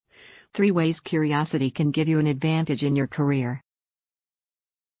3 ways curiosity can give you an advantage in your career.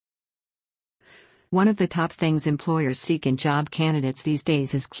 One of the top things employers seek in job candidates these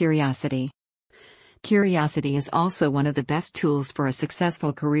days is curiosity. Curiosity is also one of the best tools for a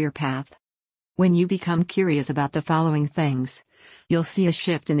successful career path. When you become curious about the following things, you'll see a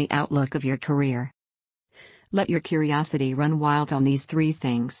shift in the outlook of your career. Let your curiosity run wild on these 3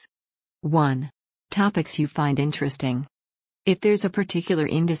 things. 1. Topics you find interesting. If there's a particular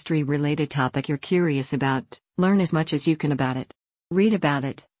industry-related topic you're curious about, learn as much as you can about it. Read about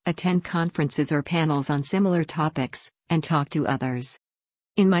it, attend conferences or panels on similar topics, and talk to others.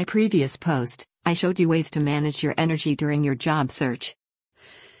 In my previous post, I showed you ways to manage your energy during your job search.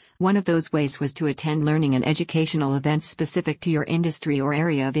 One of those ways was to attend learning and educational events specific to your industry or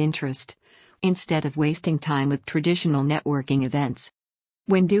area of interest, instead of wasting time with traditional networking events.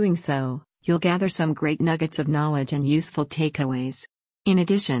 When doing so, you'll gather some great nuggets of knowledge and useful takeaways. In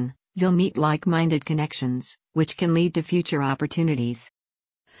addition, you'll meet like-minded connections, which can lead to future opportunities.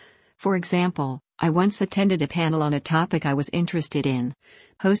 For example, I once attended a panel on a topic I was interested in,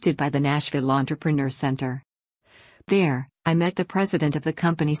 hosted by the Nashville Entrepreneur Center. There, I met the president of the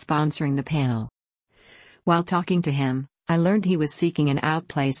company sponsoring the panel. While talking to him, I learned he was seeking an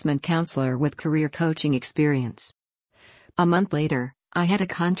outplacement counselor with career coaching experience. A month later, I had a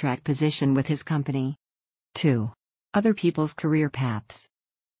contract position with his company. 2. Other people's career paths.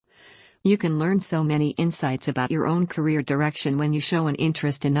 You can learn so many insights about your own career direction when you show an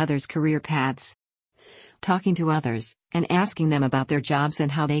interest in others' career paths. Talking to others, and asking them about their jobs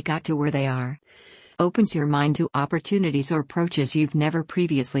and how they got to where they are, opens your mind to opportunities or approaches you've never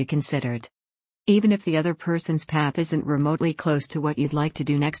previously considered. Even if the other person's path isn't remotely close to what you'd like to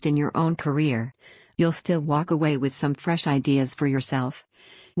do next in your own career, you'll still walk away with some fresh ideas for yourself,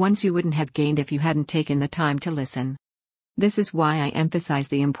 ones you wouldn't have gained if you hadn't taken the time to listen. This is why I emphasize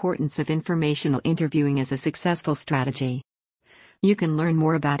the importance of informational interviewing as a successful strategy. You can learn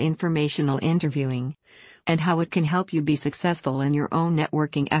more about informational interviewing and how it can help you be successful in your own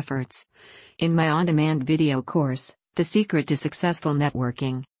networking efforts in my on-demand video course, The Secret to Successful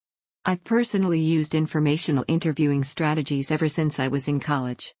Networking. I've personally used informational interviewing strategies ever since I was in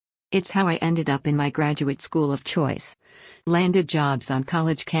college. It's how I ended up in my graduate school of choice, landed jobs on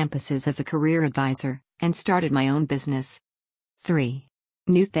college campuses as a career advisor, and started my own business. 3.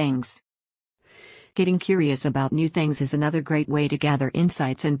 New things. Getting curious about new things is another great way to gather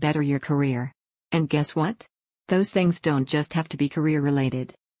insights and better your career. And guess what? Those things don't just have to be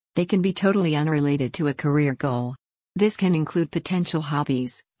career-related. They can be totally unrelated to a career goal. This can include potential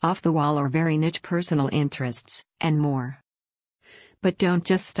hobbies, off-the-wall or very niche personal interests, and more. But don't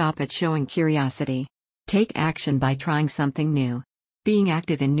just stop at showing curiosity. Take action by trying something new. Being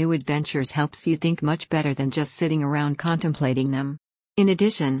active in new adventures helps you think much better than just sitting around contemplating them. In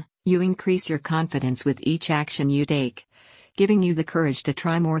addition, you increase your confidence with each action you take, giving you the courage to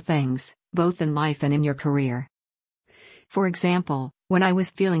try more things, both in life and in your career. For example, when I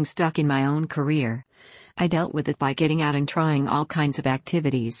was feeling stuck in my own career, I dealt with it by getting out and trying all kinds of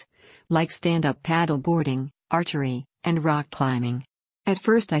activities, like stand-up paddle boarding, archery, and rock climbing. At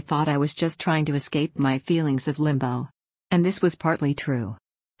first I thought I was just trying to escape my feelings of limbo. And this was partly true.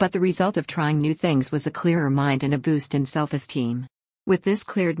 But the result of trying new things was a clearer mind and a boost in self-esteem. With this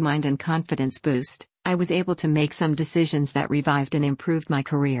cleared mind and confidence boost, I was able to make some decisions that revived and improved my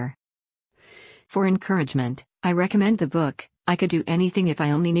career. For encouragement, I recommend the book, I Could Do Anything If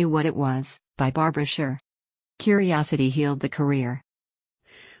I Only Knew What It Was, by Barbara Sher. Curiosity healed the career.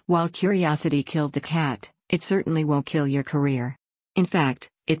 While curiosity killed the cat, it certainly won't kill your career. In fact,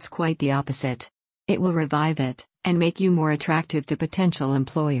 it's quite the opposite. It will revive it, and make you more attractive to potential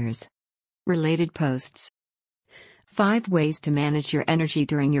employers. Related posts. 5 ways to manage your energy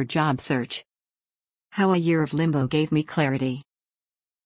during your job search. How a year of limbo gave me clarity.